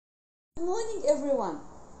Good morning, everyone.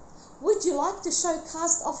 Would you like to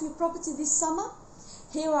showcase off your property this summer?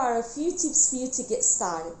 Here are a few tips for you to get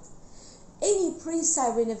started. Any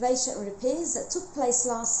pre-sale renovation and repairs that took place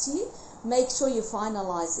last year, make sure you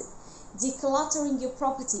finalize it. Decluttering your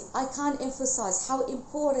property, I can't emphasize how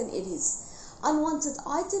important it is. Unwanted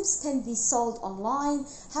items can be sold online,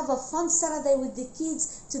 have a fun Saturday with the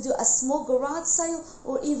kids to do a small garage sale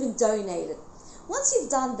or even donate it. Once you've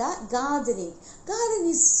done that, gardening. Gardening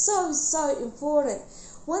is so important.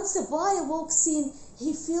 Once the buyer walks in,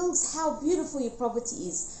 he feels how beautiful your property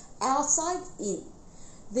is, outside, in.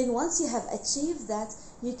 Then once you have achieved that,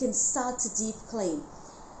 you can start to deep clean.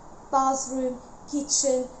 Bathroom,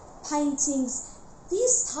 kitchen, paintings,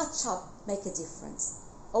 these touch-up make a difference.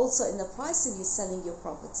 Also in the price of you selling your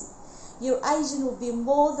property. Your agent will be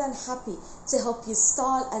more than happy to help you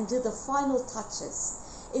style and do the final touches.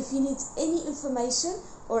 If you need any information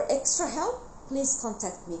or extra help, please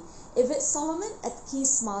contact me. Yvette Solomon at Key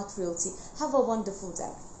Smart Realty. Have a wonderful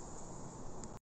day.